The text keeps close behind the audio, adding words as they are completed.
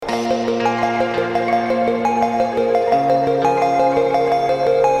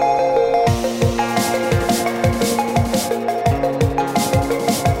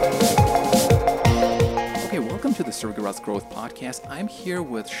podcast. I'm here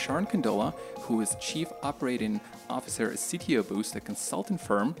with Sharon Condola, who is Chief Operating Officer at CTO Boost, a consulting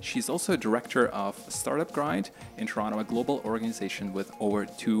firm. She's also a director of Startup Grind in Toronto, a global organization with over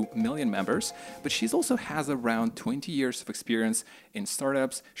 2 million members. But she also has around 20 years of experience in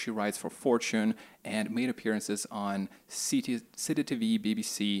startups. She writes for Fortune and made appearances on City TV,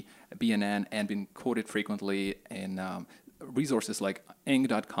 BBC, BNN, and been quoted frequently in resources like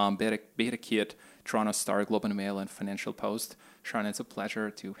Ing.com, BetaKit, Toronto Star, Globe and Mail, and Financial Post. Sharon, it's a pleasure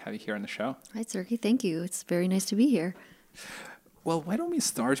to have you here on the show. Hi, Sergey. Thank you. It's very nice to be here. Well, why don't we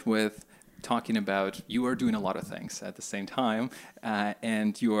start with talking about you are doing a lot of things at the same time,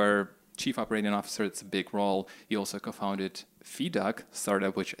 and you are Chief Operating Officer. It's a big role. You also co-founded FeedDuck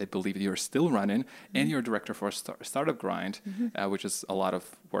startup, which I believe you're still running, and you're director for Startup Grind, which is a lot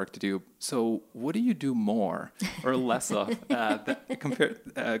of work to do. So what do you do more or less of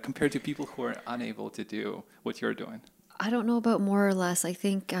compared to people who are unable to do what you're doing? I don't know about more or less. I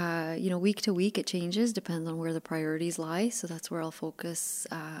think, week to week it changes, depends on where the priorities lie. So that's where I'll focus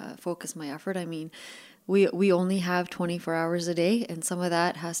my effort. I mean, we only have 24 hours a day, and some of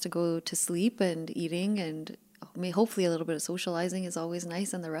that has to go to sleep and eating, and hopefully a little bit of socializing is always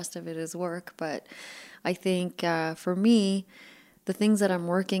nice, and the rest of it is work. But I think for me, the things that I'm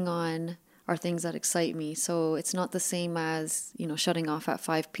working on are things that excite me. So it's not the same as, shutting off at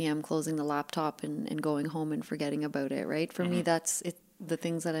 5 p.m., closing the laptop and going home and forgetting about it, right? For me, that's it. The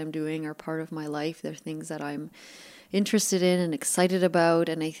things that I'm doing are part of my life. They're things that I'm interested in and excited about.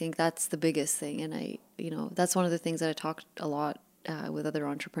 And I think that's the biggest thing. And that's one of the things that I talk a lot with other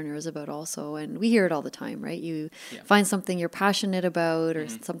entrepreneurs about also. And we hear it all the time, right? You find something you're passionate about or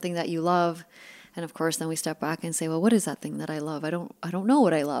something that you love. And of course, then we step back and say, well, what is that thing that I love? I don't know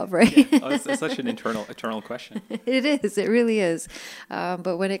what I love, right? Yeah. Oh, it's such an eternal question. It is. It really is.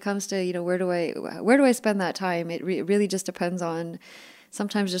 But when it comes to, where do I spend that time? It really just depends on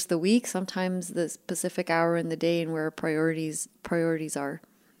sometimes just the week, sometimes the specific hour in the day and where priorities are.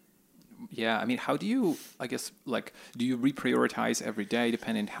 Yeah, I mean, how do you, do you reprioritize every day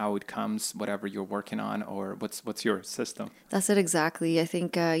depending how it comes, whatever you're working on, or what's your system? That's it exactly. I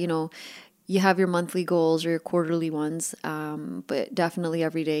think, you have your monthly goals or your quarterly ones, but definitely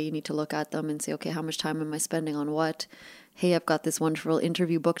every day you need to look at them and say, okay, how much time am I spending on what? Hey, I've got this wonderful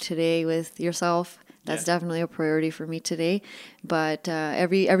interview booked today with yourself. That's definitely a priority for me today. But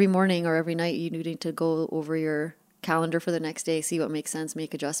every morning or every night, you need to go over your calendar for the next day, see what makes sense,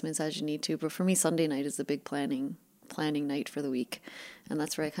 make adjustments as you need to. But for me, Sunday night is the big planning night for the week, and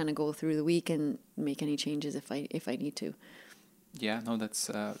that's where I kind of go through the week and make any changes if I need to. Yeah, no, that's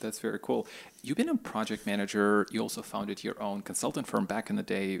very cool. You've been a project manager. You also founded your own consultant firm back in the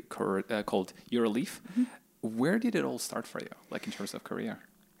day called Euraleaf. Where did it all start for you, like in terms of career?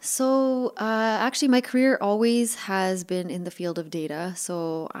 So actually, my career always has been in the field of data.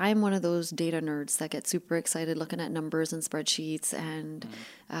 So I'm one of those data nerds that get super excited looking at numbers and spreadsheets and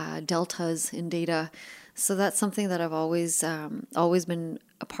deltas in data. So that's something that I've always been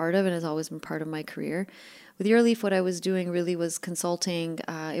a part of and has always been part of my career. With Euraleaf, what I was doing really was consulting.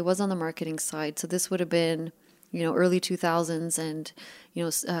 It was on the marketing side. So this would have been, early 2000s, and,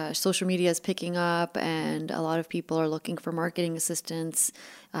 social media is picking up and a lot of people are looking for marketing assistants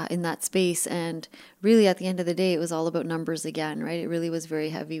in that space. And really at the end of the day, it was all about numbers again, right? It really was very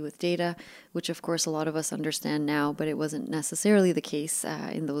heavy with data, which of course a lot of us understand now, but it wasn't necessarily the case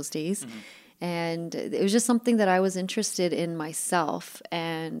in those days. And it was just something that I was interested in myself.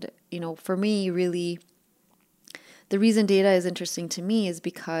 And, for me, really, the reason data is interesting to me is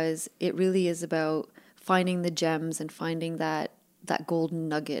because it really is about finding the gems and finding that golden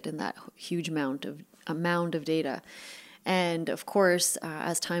nugget and that huge amount of data. And of course,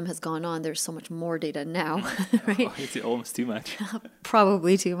 as time has gone on, there's so much more data now, right? Oh, it's almost too much.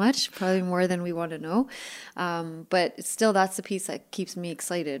 Probably too much, probably more than we want to know. But still, that's the piece that keeps me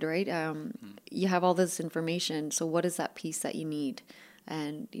excited, right? You have all this information. So what is that piece that you need?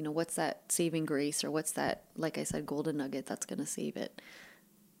 And, what's that saving grace, or what's that, like I said, golden nugget that's going to save it?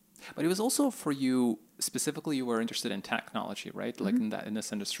 But it was also for you, specifically, you were interested in technology, right? Like in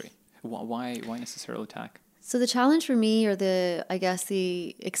this industry. Why necessarily tech? So the challenge for me, or the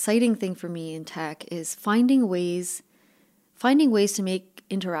exciting thing for me in tech, is finding ways to make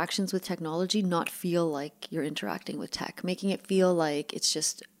interactions with technology not feel like you're interacting with tech, making it feel like it's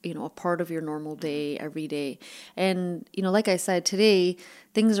just, a part of your normal day every day. And, like I said, today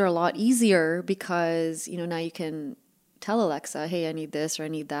things are a lot easier because, now you can tell Alexa, hey, I need this or I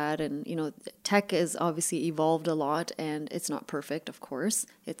need that. And, tech has obviously evolved a lot, and it's not perfect, of course.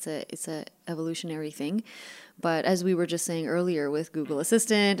 It's a evolutionary thing. But as we were just saying earlier with Google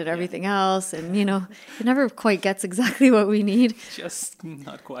Assistant and everything else, and it never quite gets exactly what we need. Just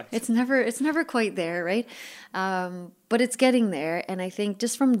not quite. It's never quite there, right? But it's getting there, and I think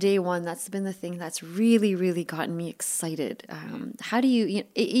just from day one, that's been the thing that's really, really gotten me excited. How do it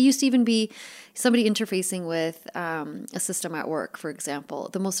used to even be somebody interfacing with a system at work, for example.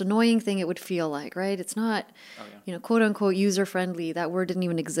 The most annoying thing it would feel like, right? It's not, quote unquote user friendly. That word didn't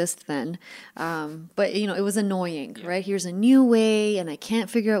even exist then, but it was annoying, right? Here's a new way, and I can't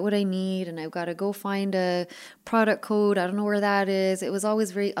figure out what I need, and I've got to go find a product code. I don't know where that is. It was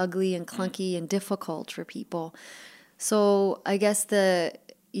always very ugly and clunky and difficult for people. So I guess the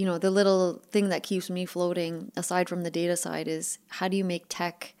little thing that keeps me floating, aside from the data side, is how do you make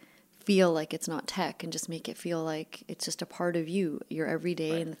tech feel like it's not tech and just make it feel like it's just a part of you, your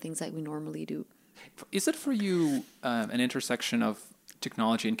everyday, and the things that we normally do. Is it for you an intersection of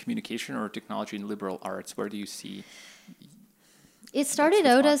technology and communication, or technology and liberal arts? Where do you see? It started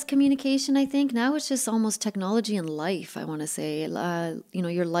out as communication, I think. Now it's just almost technology and life, I want to say.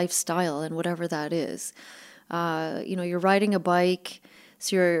 Your lifestyle and whatever that is. You're riding a bike,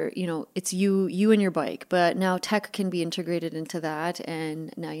 so it's you and your bike, but now tech can be integrated into that,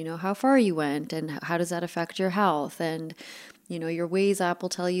 and now you know how far you went, and how does that affect your health, and your Waze app will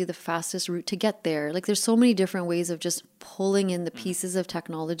tell you the fastest route to get there. Like, there's so many different ways of just pulling in the pieces of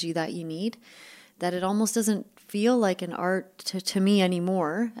technology that you need, that it almost doesn't feel like an art to me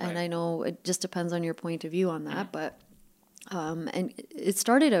anymore. And I know it just depends on your point of view on that, but and it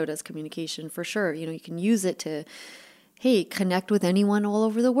started out as communication for sure. You can use it to, hey, connect with anyone all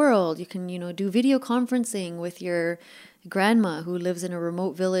over the world. You can, do video conferencing with your grandma who lives in a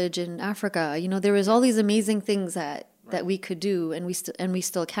remote village in Africa. There was all these amazing things that we could do, and we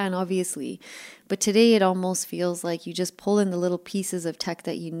still can, obviously. But today it almost feels like you just pull in the little pieces of tech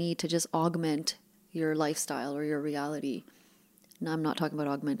that you need to just augment your lifestyle or your reality. No, I'm not talking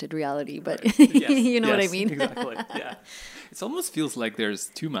about augmented reality, but you know what I mean? Exactly. Yeah. It almost feels like there's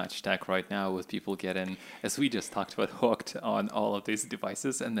too much tech right now, with people getting, as we just talked about, hooked on all of these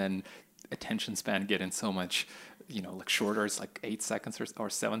devices, and then attention span getting so much, like shorter. It's like 8 seconds or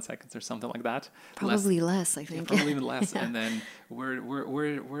 7 seconds or something like that. Probably less, I think. Yeah, probably even less. And then where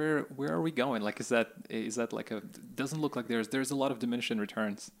are we going? Like, is that like doesn't look like there's a lot of diminishing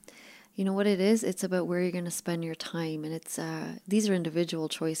returns. You know what it is? It's about where you're going to spend your time. And it's these are individual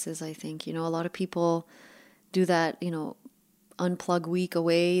choices, I think. A lot of people do that, unplug week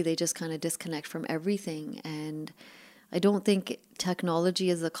away. They just kind of disconnect from everything. And I don't think technology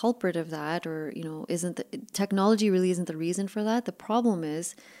is the culprit of that, or, technology really isn't the reason for that. The problem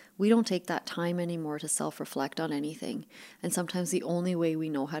is we don't take that time anymore to self-reflect on anything. And sometimes the only way we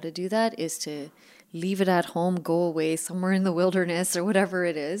know how to do that is to leave it at home, go away somewhere in the wilderness or whatever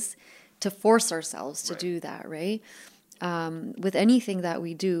it is, to force ourselves to do that, right? With anything that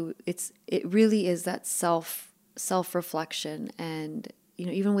we do, it really is that self-reflection. And,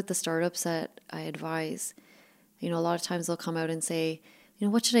 even with the startups that I advise, a lot of times they'll come out and say,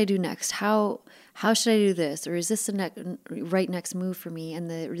 what should I do next? How should I do this? Or is this the right next move for me? And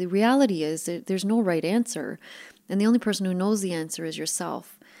the reality is that there's no right answer. And the only person who knows the answer is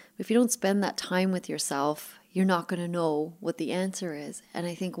yourself. If you don't spend that time with yourself, you're not going to know what the answer is. And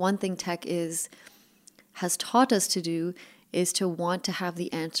I think one thing tech has taught us to do is to want to have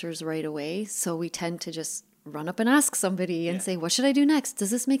the answers right away. So we tend to just run up and ask somebody and say, what should I do next? Does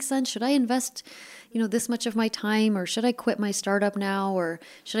this make sense? Should I invest, this much of my time, or should I quit my startup now, or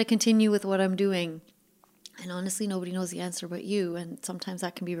should I continue with what I'm doing? And honestly, nobody knows the answer but you. And sometimes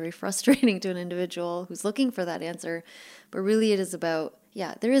that can be very frustrating to an individual who's looking for that answer. But really it is about,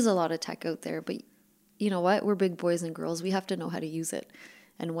 there is a lot of tech out there, but you know what? We're big boys and girls. We have to know how to use it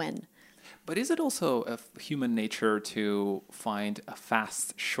and when. But is it also a human nature to find a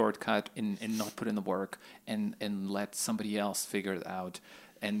fast shortcut and not put in the work and let somebody else figure it out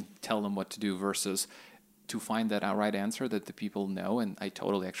and tell them what to do, versus to find that right answer that the people know? And I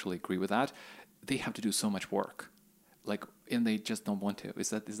totally actually agree with that. They have to do so much work, and they just don't want to. Is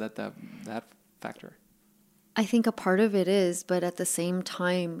that that factor? I think a part of it is, but at the same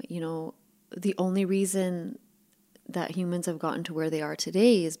time, the only reason that humans have gotten to where they are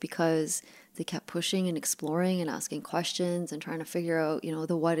today is because they kept pushing and exploring and asking questions and trying to figure out,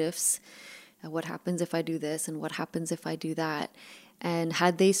 the what ifs, what happens if I do this and what happens if I do that. And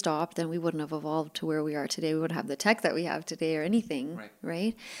had they stopped, then we wouldn't have evolved to where we are today. We wouldn't have the tech that we have today or anything,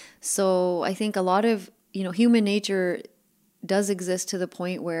 right? So I think a lot of, human nature does exist to the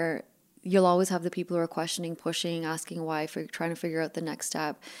point where you'll always have the people who are questioning, pushing, asking why, trying to figure out the next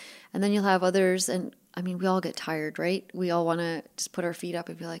step. And then you'll have others, and I mean, we all get tired, right? We all want to just put our feet up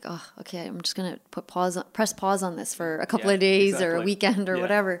and be like, oh, okay, I'm just going to press pause on this for a couple of days or a weekend or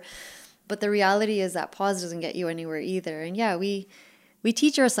whatever. But the reality is that pause doesn't get you anywhere either. And yeah, we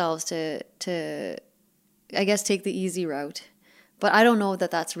teach ourselves to, I guess, take the easy route. But I don't know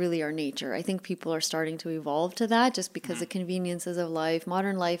that that's really our nature. I think people are starting to evolve to that just because the conveniences of life.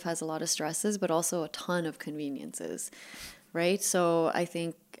 Modern life has a lot of stresses, but also a ton of conveniences, right? So I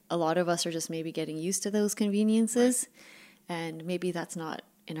think a lot of us are just maybe getting used to those conveniences, and maybe that's not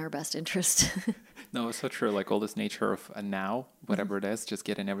in our best interest. No, it's so true. Like all this nature of a now, whatever it is, just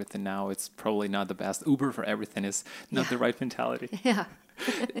getting everything now, it's probably not the best. Uber for everything is not the right mentality. Yeah.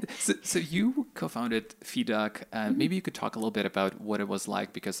 So you co-founded FeeDuck. Maybe you could talk a little bit about what it was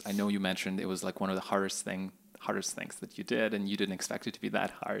like, because I know you mentioned it was like one of the hardest things that you did, and you didn't expect it to be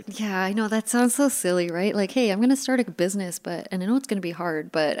that hard. Yeah, I know that sounds so silly, right? Like, hey, I'm going to start a business, and I know it's going to be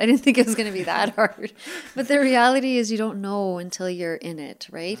hard, but I didn't think it was going to be that hard. But the reality is you don't know until you're in it,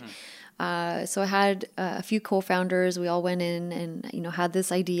 right? So I had a few co-founders. We all went in and, had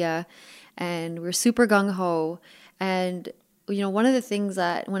this idea, and we were super gung-ho. And, one of the things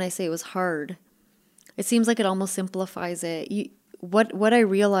that when I say it was hard, it seems like it almost simplifies it. What I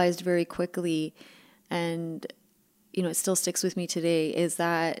realized very quickly, and, it still sticks with me today, is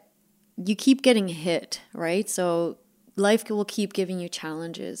that you keep getting hit, right? So life will keep giving you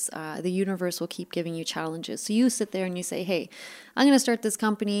challenges. The universe will keep giving you challenges. So you sit there and you say, hey, I'm going to start this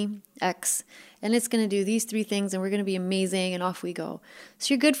company X, and it's going to do these 3 things, and we're going to be amazing, and off we go.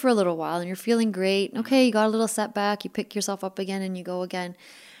 So you're good for a little while, and you're feeling great. Okay, you got a little setback. You pick yourself up again, and you go again.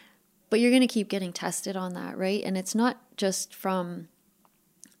 But you're going to keep getting tested on that, right? And it's not just from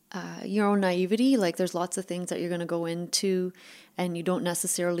your own naivety. Like there's lots of things that you're going to go into, and you don't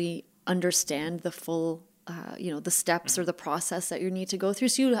necessarily understand the full the steps or the process that you need to go through.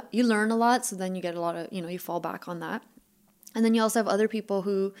 So you learn a lot. So then you get a lot of, you fall back on that. And then you also have other people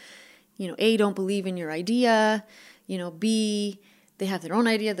who, A, don't believe in your idea, B, they have their own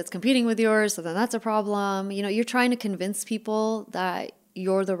idea that's competing with yours. So then that's a problem. You're trying to convince people that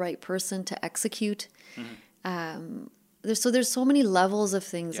you're the right person to execute. There's so many levels of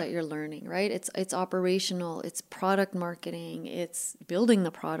things that you're learning, right? It's operational, it's product marketing, it's building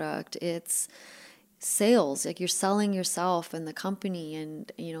the product, it's sales, like you're selling yourself and the company,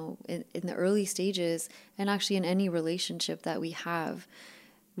 and in the early stages, and actually in any relationship that we have,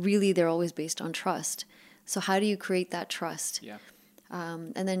 really they're always based on trust. So how do you create that trust?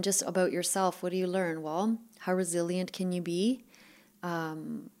 And then just about yourself, what do you learn? Well, how resilient can you be?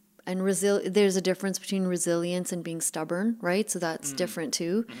 And there's a difference between resilience and being stubborn, right? So that's different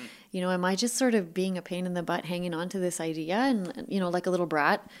too. Am I just sort of being a pain in the butt hanging on to this idea and like a little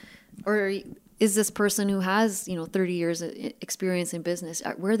brat? Or is this person who has, 30 years experience in business,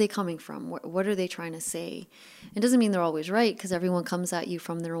 where are they coming from? What are they trying to say? It doesn't mean they're always right, because everyone comes at you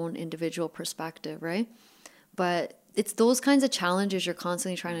from their own individual perspective, right? But it's those kinds of challenges you're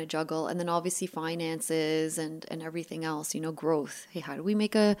constantly trying to juggle. And then obviously finances and everything else, growth. Hey, how do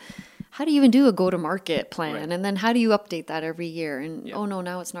you even do a go-to-market plan? Right. And then how do you update that every year? And oh no,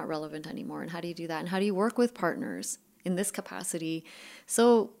 now it's not relevant anymore. And how do you do that? And how do you work with partners in this capacity?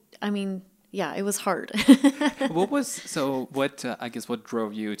 So, yeah, it was hard. What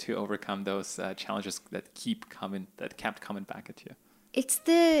drove you to overcome those challenges that kept coming back at you? It's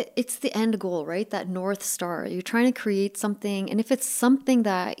the end goal, right? That North Star. You're trying to create something, and if it's something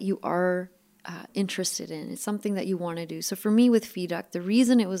that you are interested in, it's something that you want to do. So for me with FeeDuck, the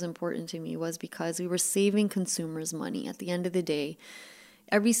reason it was important to me was because we were saving consumers money. At the end of the day,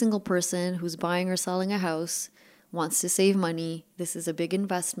 every single person who's buying or selling a house wants to save money. This is a big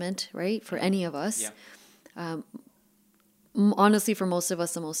investment, right? For any of us. Honestly, for most of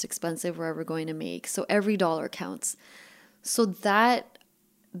us, the most expensive we're ever going to make. So every dollar counts. So that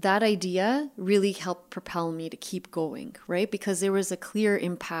idea really helped propel me to keep going, right? Because there was a clear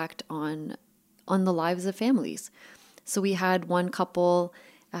impact on the lives of families. So we had one couple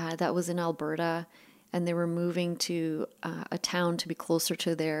that was in Alberta, and they were moving to a town to be closer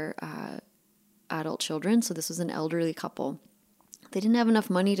to their adult children. So this was an elderly couple. They didn't have enough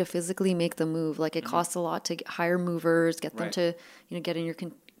money to physically make the move. Like it costs a lot to hire movers, get them to get in your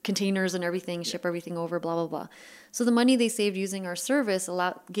containers and everything, ship everything over, blah, blah, blah. So the money they saved using our service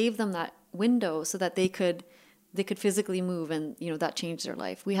gave them that window so that they could they could physically move, and that changed their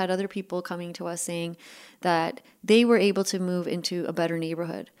life. We had other people coming to us saying that they were able to move into a better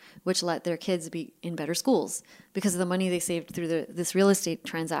neighborhood, which let their kids be in better schools because of the money they saved through this real estate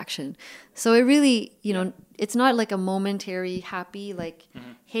transaction. So it really, it's not like a momentary happy, like,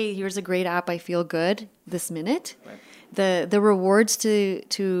 hey, here's a great app, I feel good this minute. Right. The rewards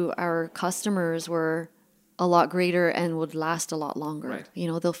to our customers were a lot greater and would last a lot longer. Right.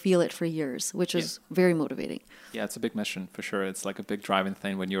 They'll feel it for years, which is very motivating. Yeah, it's a big mission for sure. It's like a big driving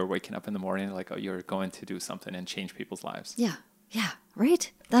thing when you're waking up in the morning, like, oh, you're going to do something and change people's lives. Yeah,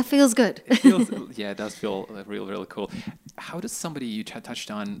 right? That feels good. It does feel really, really cool. How does somebody, you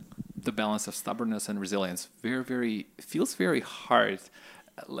touched on the balance of stubbornness and resilience, feels very hard.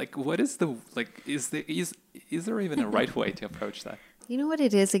 Like, what is is there even a right way to approach that? You know what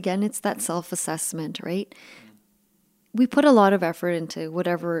it is? Again, it's that self-assessment, right? We put a lot of effort into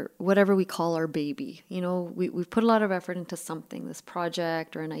whatever we call our baby. We've put a lot of effort into something, this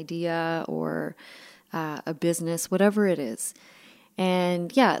project or an idea or a business, whatever it is.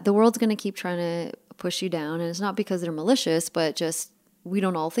 And yeah, the world's going to keep trying to push you down. And it's not because they're malicious, but just we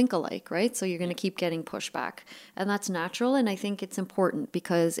don't all think alike, right? So you're going to keep getting pushback. And that's natural. And I think it's important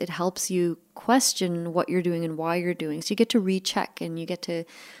because it helps you question what you're doing and why you're doing. So you get to recheck and you get to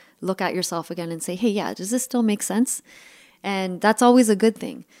look at yourself again and say, hey, yeah, does this still make sense? And that's always a good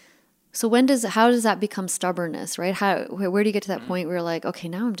thing. So how does that become stubbornness, right? Where do you get to that point where you're like, okay,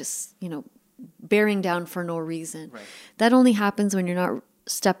 now I'm just, bearing down for no reason. Right. That only happens when you're not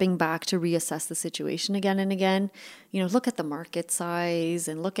stepping back to reassess the situation again and again. Look at the market size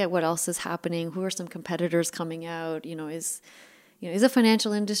and look at what else is happening. Who are some competitors coming out? Is the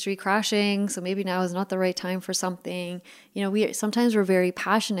financial industry crashing? So maybe now is not the right time for something. Sometimes we're very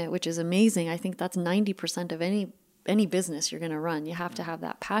passionate, which is amazing. I think that's 90% of any business you're going to run. You have to have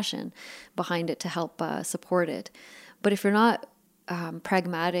that passion behind it to help support it. But if you're not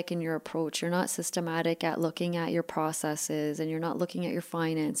pragmatic in your approach, you're not systematic at looking at your processes, and you're not looking at your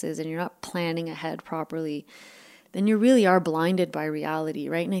finances, and you're not planning ahead properly, then you really are blinded by reality,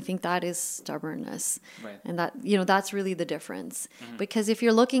 right? And I think that is stubbornness. Right. And that's really the difference. Mm-hmm. Because if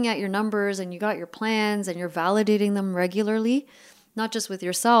you're looking at your numbers and you got your plans and you're validating them regularly, not just with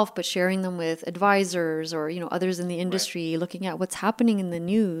yourself, but sharing them with advisors or, others in the industry, right, looking at what's happening in the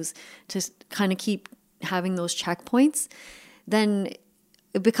news to kind of keep having those checkpoints, then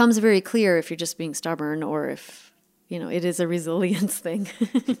it becomes very clear if you're just being stubborn or if, it is a resilience thing.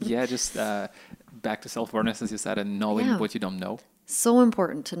 Yeah, just back to self-awareness, as you said, and knowing what you don't know. So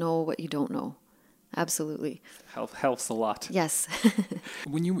important to know what you don't know. Absolutely. Helps a lot. Yes.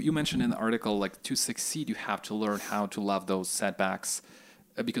 When you mentioned in the article, like, to succeed, you have to learn how to love those setbacks,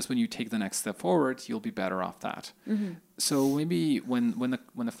 because when you take the next step forward, you'll be better off that. Mm-hmm. So maybe when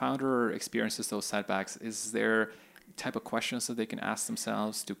the founder experiences those setbacks, is there type of questions that they can ask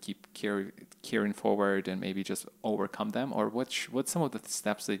themselves to keep carrying forward and maybe just overcome them? Or what's some of the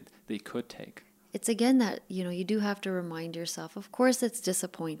steps they could take? It's again that, you do have to remind yourself, of course it's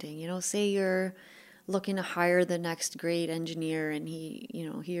disappointing. Say you're looking to hire the next great engineer and he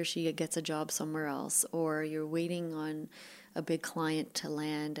or she gets a job somewhere else, or you're waiting on a big client to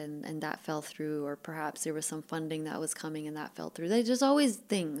land and that fell through, or perhaps there was some funding that was coming and that fell through. There's always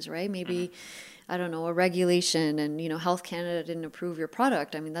things, right? Maybe, I don't know, a regulation and, Health Canada didn't approve your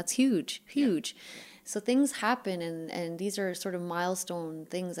product. I mean, that's huge. Yeah. So things happen and these are sort of milestone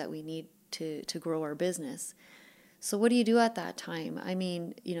things that we need to grow our business. So what do you do at that time? I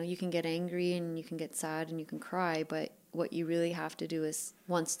mean, you can get angry and you can get sad and you can cry, but what you really have to do is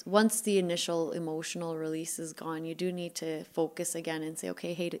once the initial emotional release is gone, you do need to focus again and say,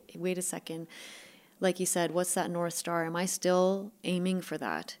 okay, hey, wait a second. Like you said, what's that North Star? Am I still aiming for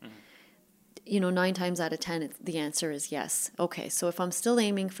that? Mm-hmm. 9 times out of 10, the answer is yes. Okay, so if I'm still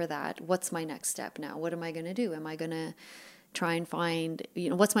aiming for that, what's my next step now? What am I going to do? Am I going to try and find,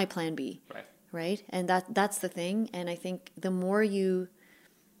 what's my plan B? Right? And that's the thing. And I think the more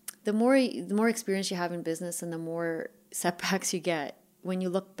experience you have in business and the more setbacks you get, when you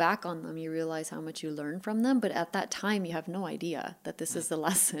look back on them, you realize how much you learn from them. But at that time, you have no idea that this is the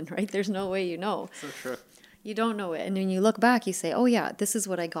lesson, right? There's no way you know. So true. You don't know it. And when you look back, you say, oh yeah, this is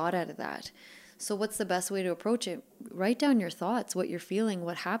what I got out of that. So what's the best way to approach it? Write down your thoughts, what you're feeling,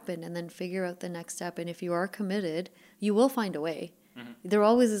 what happened, and then figure out the next step. And if you are committed, you will find a way. Mm-hmm. There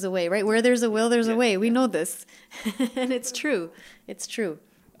always is a way, right? Where there's a will, there's a way. We know this. And it's true. It's true.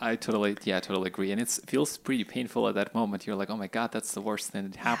 I totally agree. And it feels pretty painful at that moment. You're like, oh my God, that's the worst thing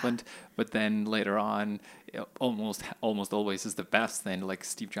that happened. But then later on, almost always is the best thing. Like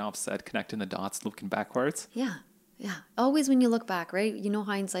Steve Jobs said, connecting the dots, looking backwards. Yeah. Always when you look back, right?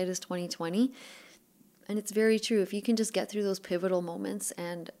 Hindsight is 20/20. And it's very true. If you can just get through those pivotal moments,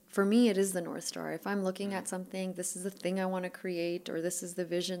 and for me, it is the North Star. If I'm looking at something, this is the thing I want to create, or this is the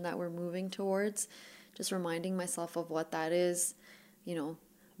vision that we're moving towards, just reminding myself of what that is,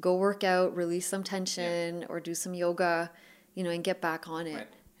 go work out, release some tension, or do some yoga, and get back on it,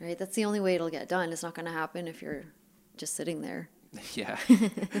 right? That's the only way it'll get done. It's not going to happen if you're just sitting there. Yeah.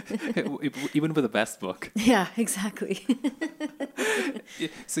 Even with the best book. Yeah, exactly.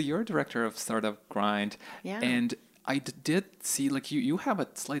 So you're a director of Startup Grind. Yeah. And I did see, you have a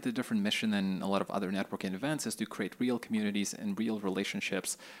slightly different mission than a lot of other networking events, is to create real communities and real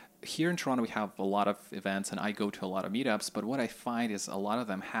relationships. Here in Toronto, we have a lot of events, and I go to a lot of meetups, but what I find is a lot of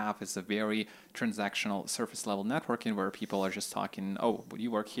them is a very transactional, surface-level networking where people are just talking, oh,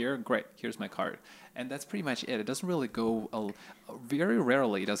 you work here? Great, here's my card. And that's pretty much it. It doesn't really go, very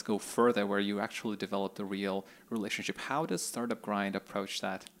rarely does go further where you actually develop the real relationship. How does Startup Grind approach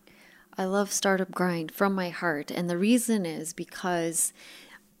that? I love Startup Grind from my heart, and the reason is because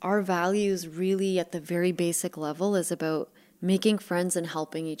our values really at the very basic level is about making friends and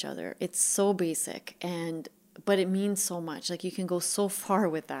helping each other. It's so basic, but it means so much. You can go so far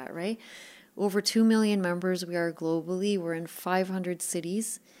with that, right? Over 2 million members we are globally. We're in 500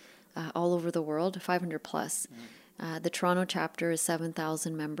 cities all over the world, 500 plus. The Toronto chapter is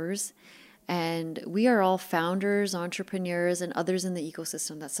 7,000 members. And we are all founders, entrepreneurs, and others in the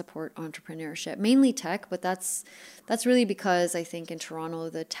ecosystem that support entrepreneurship, mainly tech, but that's really because I think in Toronto,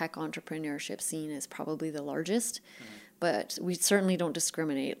 the tech entrepreneurship scene is probably the largest. But we certainly don't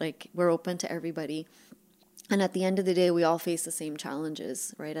discriminate. We're open to everybody. And at the end of the day, we all face the same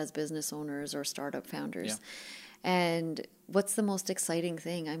challenges, right, as business owners or startup founders. Yeah. And what's the most exciting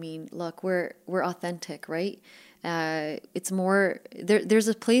thing? I mean, look, we're authentic, right? It's more, there's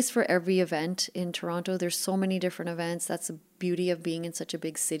a place for every event in Toronto. There's so many different events. That's the beauty of being in such a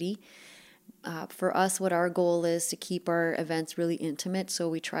big city. For us, what our goal is to keep our events really intimate. So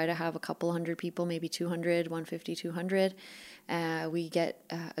we try to have a couple hundred people, maybe 200, 150, 200. We get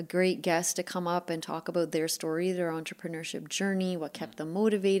a great guest to come up and talk about their story, their entrepreneurship journey, what kept them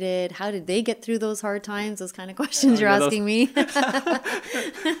motivated, how did they get through those hard times, those kind of questions you're asking me. Those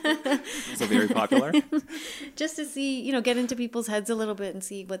are very popular. Just to see, get into people's heads a little bit and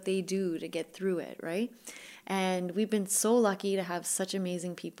see what they do to get through it, right? And we've been so lucky to have such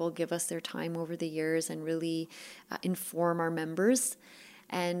amazing people give us their time over the years and really inform our members.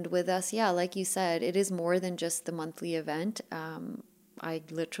 And with us, yeah, like you said, it is more than just the monthly event. I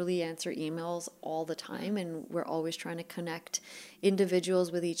literally answer emails all the time, and we're always trying to connect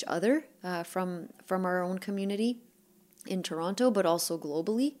individuals with each other from our own community in Toronto, but also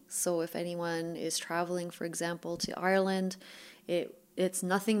globally. So if anyone is traveling, for example, to Ireland, it's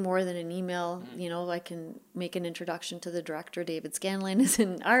nothing more than an email. I can make an introduction to the director. David Scanlon is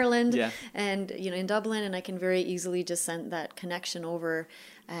in Ireland, and in Dublin, and I can very easily just send that connection over,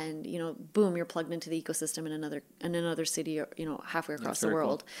 and boom, you're plugged into the ecosystem in another city, halfway across the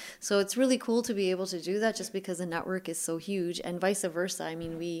world. Cool. So it's really cool to be able to do that, just because the network is so huge, and vice versa. I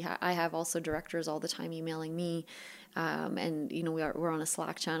mean, I have also directors all the time emailing me. And we're on a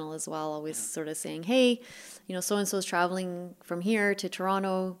Slack channel as well, always sort of saying, hey, so-and-so is traveling from here to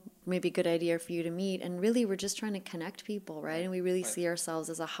Toronto, maybe a good idea for you to meet. And really, we're just trying to connect people, right? And we really see ourselves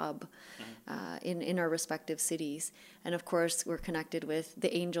as a hub in our respective cities. And of course, we're connected with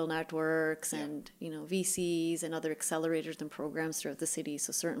the angel networks and VCs and other accelerators and programs throughout the city.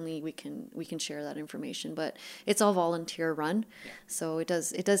 So certainly we can share that information, but it's all volunteer run. So it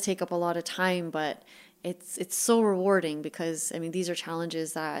does take up a lot of time, but it's so rewarding, because I mean, these are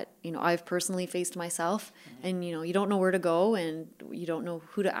challenges that I've personally faced myself, and you don't know where to go, and you don't know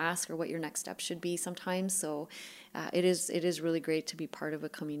who to ask or what your next step should be sometimes. So it is really great to be part of a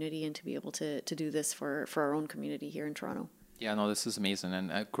community and to be able to do this for our own community here in Toronto. Yeah, no, this is amazing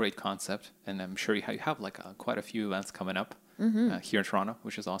and a great concept, and I'm sure you have quite a few events coming up here in Toronto,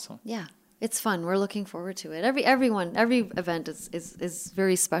 which is awesome. Yeah. It's fun. We're looking forward to it. Every event is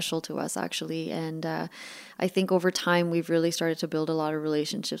very special to us, actually, and I think over time we've really started to build a lot of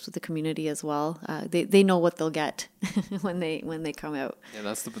relationships with the community as well. They know what they'll get when they come out. Yeah,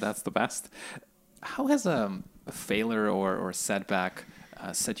 that's the best. How has a failure or setback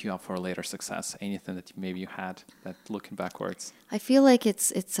set you up for later success? Anything that maybe you had that, looking backwards? I feel like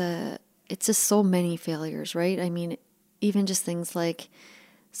it's just so many failures, right? I mean, even just things like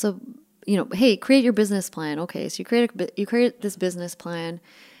hey, create your business plan. Okay, so you create this business plan.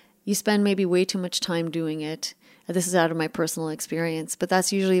 You spend maybe way too much time doing it. This is out of my personal experience, but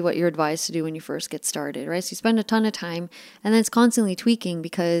that's usually what you're advised to do when you first get started, right? So you spend a ton of time and then it's constantly tweaking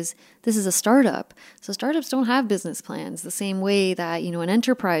because this is a startup. So startups don't have business plans the same way that, an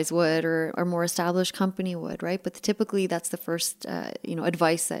enterprise would or a more established company would, right? But typically that's the first,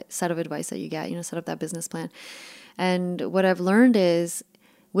 set of advice that you get, set up that business plan. And what I've learned is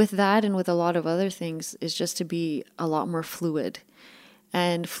with that and with a lot of other things is just to be a lot more fluid.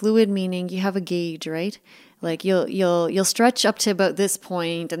 And fluid meaning you have a gauge, right? Like you'll stretch up to about this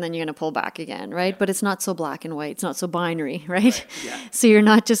point and then you're going to pull back again, right? But it's not so black and white. It's not so binary, right? Yeah. So you're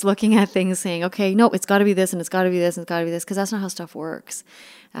not just looking at things saying, okay, no, it's got to be this and it's got to be this and it's got to be this, because that's not how stuff works.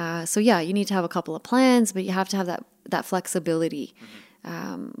 So yeah, you need to have a couple of plans, but you have to have that flexibility.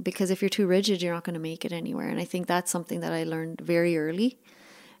 Because if you're too rigid, you're not going to make it anywhere. And I think that's something that I learned very early.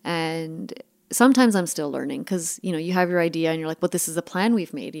 And sometimes I'm still learning because, you have your idea and you're like, well, this is the plan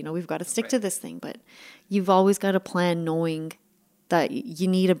we've made. We've got to stick to this thing. But you've always got a plan knowing that you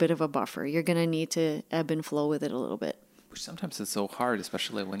need a bit of a buffer. You're going to need to ebb and flow with it a little bit. Which sometimes is so hard,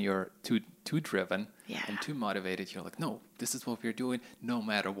 especially when you're too driven and too motivated. You're like, no, this is what we're doing no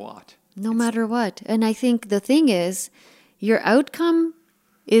matter what. No matter what. And I think the thing is, your outcome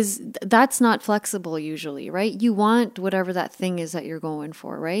that's not flexible usually, right? You want whatever that thing is that you're going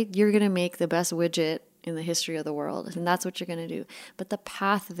for, right? You're going to make the best widget in the history of the world, and that's what you're going to do. But the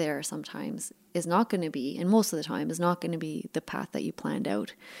path there sometimes is not going to be, and most of the time is not going to be the path that you planned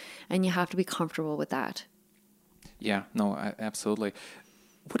out. And you have to be comfortable with that. Yeah, no, absolutely.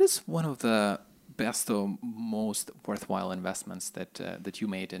 What is one of the best or most worthwhile investments that you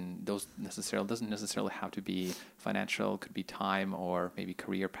made? And those doesn't necessarily have to be financial, could be time or maybe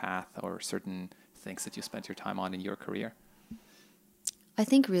career path or certain things that you spent your time on in your career. I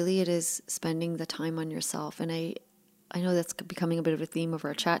think really it is spending the time on yourself. And I know that's becoming a bit of a theme of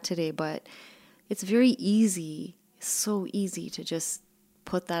our chat today, but it's very easy, so easy to just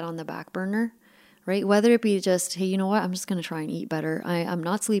put that on the back burner. Right? Whether it be just, hey, you know what? I'm just going to try and eat better. I'm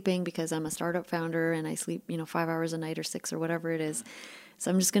not sleeping because I'm a startup founder and I sleep, 5 hours a night or 6 or whatever it is.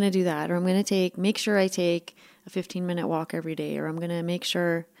 So I'm just going to do that. Or I'm going to make sure I take a 15-minute walk every day. Or I'm going to make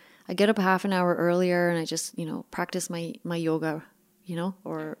sure I get up a half an hour earlier and I just, practice my yoga,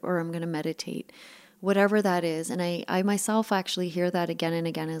 or I'm going to meditate. Whatever that is. And I myself actually hear that again and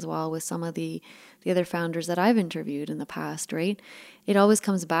again as well with some of the other founders that I've interviewed in the past, right? It always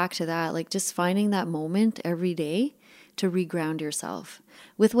comes back to that, like just finding that moment every day to reground yourself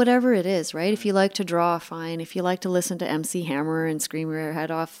with whatever it is, right? If you like to draw, fine. If you like to listen to MC Hammer and scream your head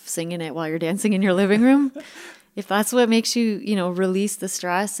off singing it while you're dancing in your living room, if that's what makes you, release the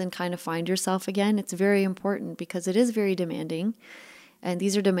stress and kind of find yourself again, it's very important because it is very demanding. And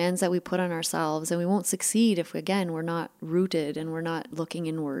these are demands that we put on ourselves, and we won't succeed if, again, we're not rooted and we're not looking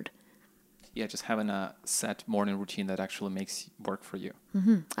inward. Yeah, just having a set morning routine that actually makes work for you.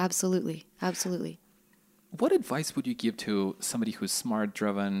 Mm-hmm. Absolutely. Absolutely. What advice would you give to somebody who's smart,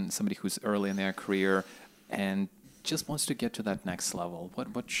 driven, somebody who's early in their career and just wants to get to that next level?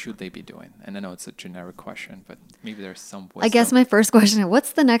 What should they be doing? And I know it's a generic question, but maybe there's some wisdom. I guess my first question is,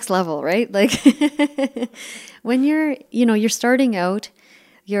 what's the next level, right? Like when you're starting out,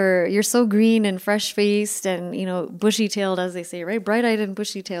 you're so green and fresh-faced and, bushy-tailed, as they say, right? Bright-eyed and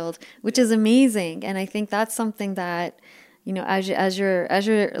bushy-tailed, which is amazing. And I think that's something that, as you're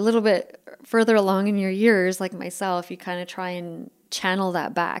a little bit further along in your years, like myself, you kind of try and channel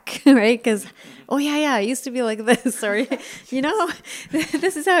that back, right? Because, oh yeah, I used to be like this, sorry,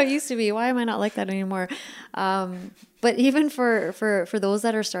 this is how it used to be. Why am I not like that anymore? But even for those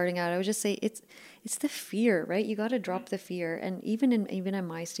that are starting out, I would just say it's the fear, right? You got to drop the fear. And even at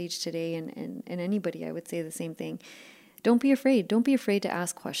my stage today, and anybody, I would say the same thing. Don't be afraid. Don't be afraid to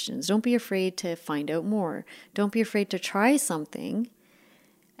ask questions. Don't be afraid to find out more. Don't be afraid to try something.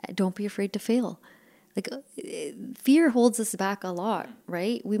 Don't be afraid to fail. Like fear holds us back a lot,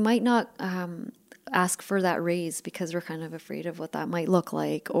 right? We might not ask for that raise because we're kind of afraid of what that might look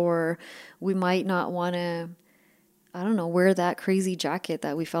like, or we might not want to, wear that crazy jacket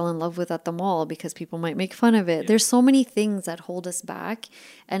that we fell in love with at the mall because people might make fun of it. Yeah. There's so many things that hold us back,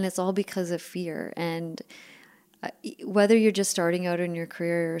 and it's all because of fear. And whether you're just starting out in your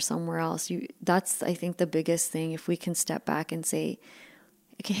career or somewhere else, that's, I think, the biggest thing. If we can step back and say,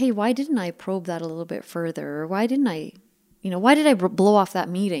 okay, hey, why didn't I probe that a little bit further? Or why did I blow off that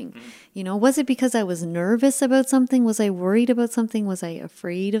meeting? Mm-hmm. Was it because I was nervous about something? Was I worried about something? Was I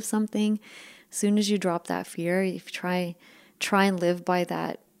afraid of something? As soon as you drop that fear, if you try and live by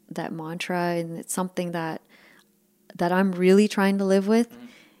that mantra, and it's something that I'm really trying to live with,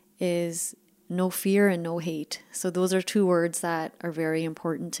 is no fear and no hate. So those are two words that are very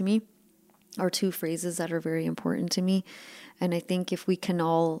important to me. are two phrases that are very important to me. And I think if we can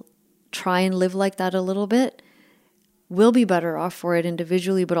all try and live like that a little bit, we'll be better off for it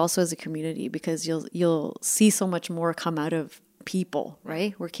individually, but also as a community, because you'll see so much more come out of people,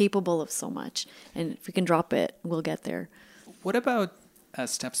 right? We're capable of so much. And if we can drop it, we'll get there. What about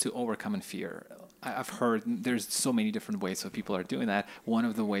steps to overcoming fear? I've heard there's so many different ways that people are doing that. One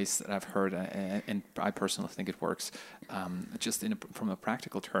of the ways that I've heard, and I personally think it works, just from a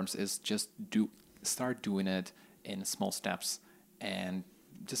practical terms, is just start doing it in small steps, and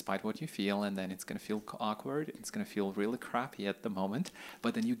despite what you feel, and then it's going to feel awkward, it's going to feel really crappy at the moment,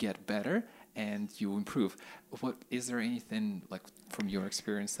 but then you get better and you improve. What is there anything like from your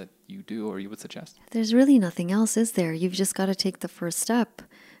experience that you do or you would suggest? There's really nothing else, is there? You've just got to take the first step.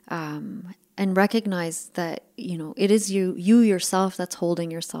 And recognize that, it is you yourself that's holding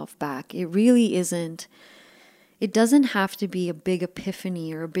yourself back. It really isn't. It doesn't have to be a big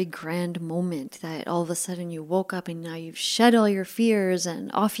epiphany or a big grand moment that all of a sudden you woke up and now you've shed all your fears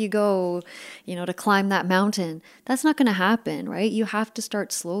and off you go, to climb that mountain. That's not going to happen, right? You have to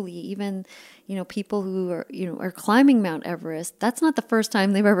start slowly. Even, people who are climbing Mount Everest, that's not the first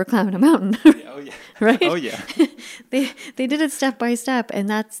time they've ever climbed a mountain. Oh yeah. Right? Oh yeah. They did it step by step, and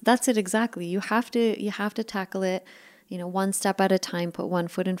that's it exactly. You have to tackle it, one step at a time, put one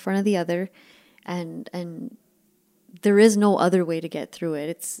foot in front of the other, and there is no other way to get through it.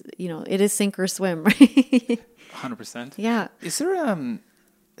 It's, it is sink or swim, right? 100%. Yeah. Is there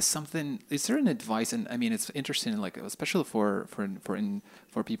is there an advice? And I mean, it's interesting, like, especially for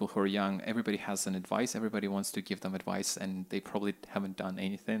people who are young, everybody has an advice. Everybody wants to give them advice, and they probably haven't done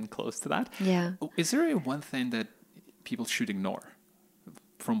anything close to that. Yeah. Is there one thing that people should ignore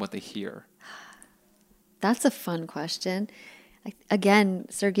from what they hear? That's a fun question. Again,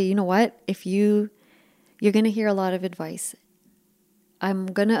 Sergey, you know what? If you're going to hear a lot of advice, I'm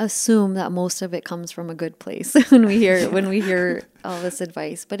going to assume that most of it comes from a good place when we hear all this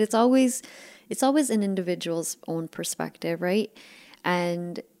advice. But it's always an individual's own perspective, right?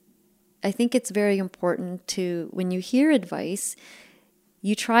 And I think it's very important to, when you hear advice,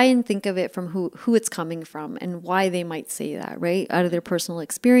 you try and think of it from who it's coming from and why they might say that, right? Out of their personal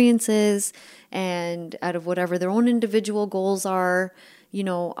experiences and out of whatever their own individual goals are.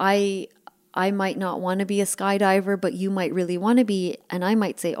 I might not want to be a skydiver, but you might really want to be. And I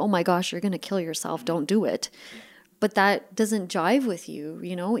might say, oh my gosh, you're going to kill yourself. Don't do it. But that doesn't jive with you.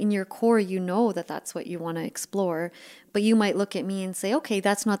 In your core, that that's what you want to explore. But you might look at me and say, okay,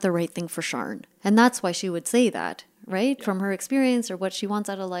 that's not the right thing for Sharn. And that's why she would say that, right? Yeah. From her experience or what she wants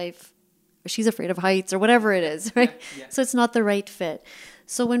out of life. Or she's afraid of heights or whatever it is, right? Yeah. So it's not the right fit.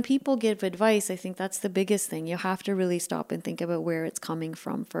 So when people give advice, I think that's the biggest thing. You have to really stop and think about where it's coming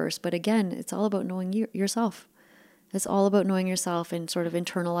from first. But again, it's all about knowing yourself. It's all about knowing yourself and sort of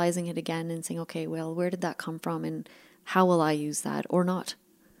internalizing it again and saying, okay, well, where did that come from and how will I use that or not?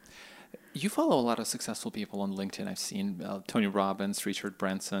 You follow a lot of successful people on LinkedIn. I've seen Tony Robbins, Richard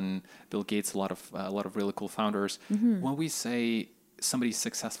Branson, Bill Gates, a lot of really cool founders. Mm-hmm. When we say somebody's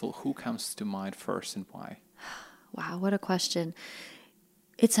successful, who comes to mind first and why? Wow, what a question.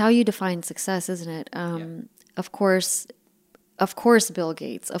 It's how you define success, isn't it? Of course, Bill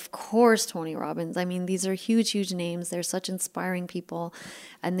Gates, of course, Tony Robbins. I mean, these are huge, huge names. They're such inspiring people,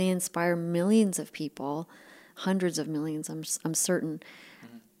 and they inspire millions of people, hundreds of millions, I'm certain.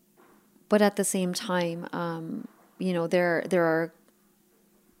 Mm-hmm. But at the same time, there are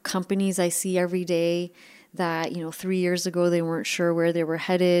companies I see every day that, 3 years ago, they weren't sure where they were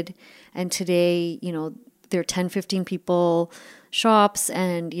headed. And today, they're 10, 15 people shops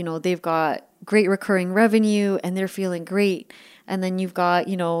and, they've got great recurring revenue and they're feeling great. And then you've got,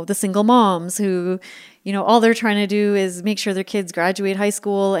 the single moms who, all they're trying to do is make sure their kids graduate high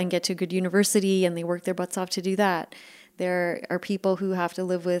school and get to a good university, and they work their butts off to do that. There are people who have to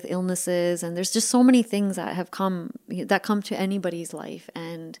live with illnesses, and there's just so many things that come to anybody's life.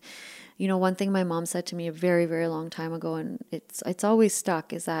 And, one thing my mom said to me a very, very long time ago, and it's always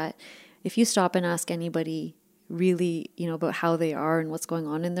stuck, is that if you stop and ask anybody really, about how they are and what's going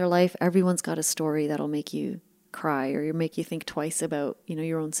on in their life, everyone's got a story that'll make you cry or make you think twice about,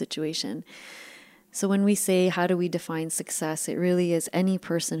 your own situation. So when we say, how do we define success? It really is any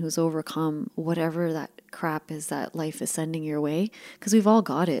person who's overcome whatever that crap is that life is sending your way, because we've all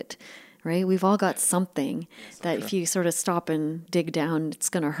got it, right? We've all got something that if you sort of stop and dig down, it's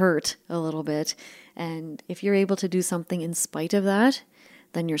going to hurt a little bit. And if you're able to do something in spite of that,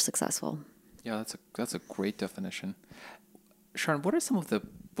 then you're successful. Yeah, that's a great definition. Sharn, what are some of the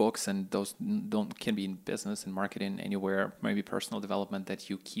books, and those can be in business and marketing, anywhere, maybe personal development, that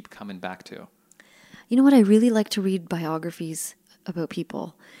you keep coming back to? You know what? I really like to read biographies about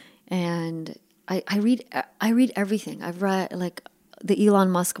people. And I read everything. I've read like the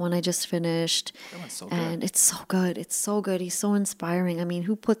Elon Musk one I just finished. That one's so And good. it's so good. It's so good. He's so inspiring. I mean,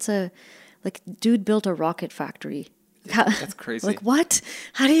 dude built a rocket factory. That's crazy. Like, what?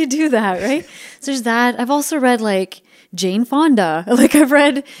 How do you do that, right? So there's that. I've also read like Jane Fonda.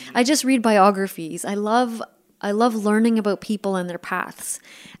 I just read biographies. I love learning about people and their paths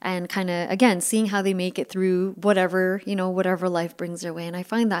and kind of, again, seeing how they make it through whatever life brings their way. And I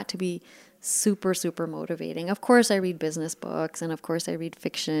find that to be super, super motivating. Of course, I read business books, and of course I read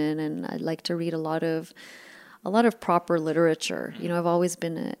fiction, and I like to read a lot of proper literature. I've always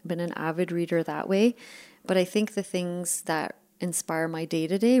been an avid reader that way. But I think the things that inspire my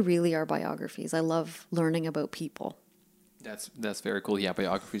day-to-day really are biographies. I love learning about people. That's very cool. Yeah,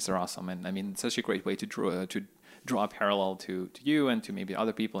 biographies are awesome, and I mean, it's such a great way to draw a parallel to you and to maybe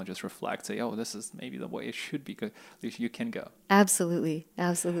other people, and just reflect, say, oh, this is maybe the way it should be. You can go. Absolutely,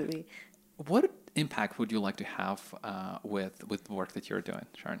 absolutely. What impact would you like to have with the work that you're doing,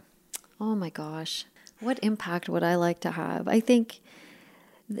 Sharon? Oh my gosh, what impact would I like to have? I think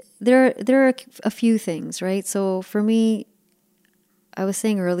there are a few things, right? So for me, I was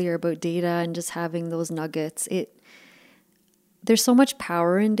saying earlier about data and just having those nuggets. There's so much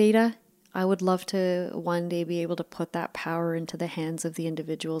power in data. I would love to one day be able to put that power into the hands of the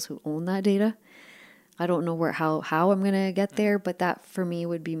individuals who own that data. I don't know how I'm going to get there, but that for me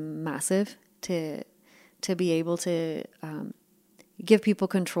would be massive to be able to give people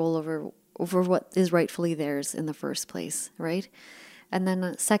control over what is rightfully theirs in the first place, right? And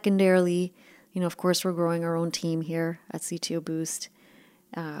then secondarily, of course, we're growing our own team here at CTO Boost.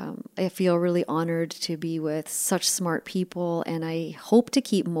 I feel really honored to be with such smart people, and I hope to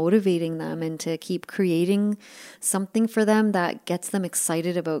keep motivating them and to keep creating something for them that gets them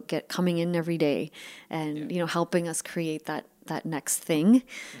excited about coming in every day and, helping us create that next thing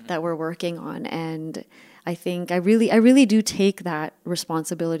that we're working on. And I think I really do take that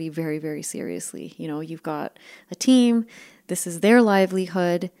responsibility very, very seriously. You've got a team. This is their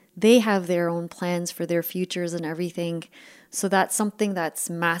livelihood. They have their own plans for their futures and everything. So that's something that's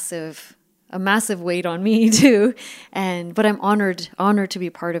a massive weight on me too. But I'm honored to be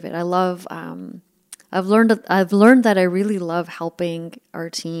part of it. I love, I've learned that I really love helping our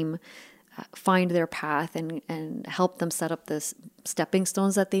team find their path and help them set up the stepping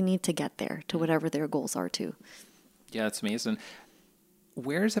stones that they need to get there to whatever their goals are too. Yeah, it's amazing.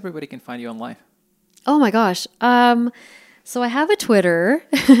 Where's everybody can find you online? Oh my gosh. So I have a Twitter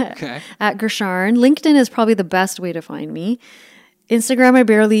Okay. at Gersharn. LinkedIn is probably the best way to find me. Instagram I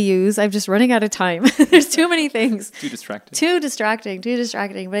barely use. I'm just running out of time. There's too many things. Too distracting. Too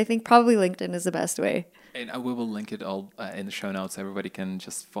distracting. But I think probably LinkedIn is the best way. And we will link it all in the show notes. Everybody can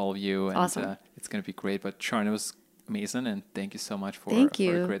just follow you, and Awesome. It's going to be great. But Sharon, it was amazing, and thank you so much for Thank a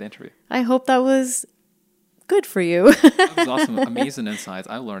you. great interview. I hope that was good for you. That was awesome. Amazing insights.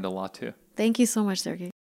 I learned a lot too. Thank you so much, Sergey.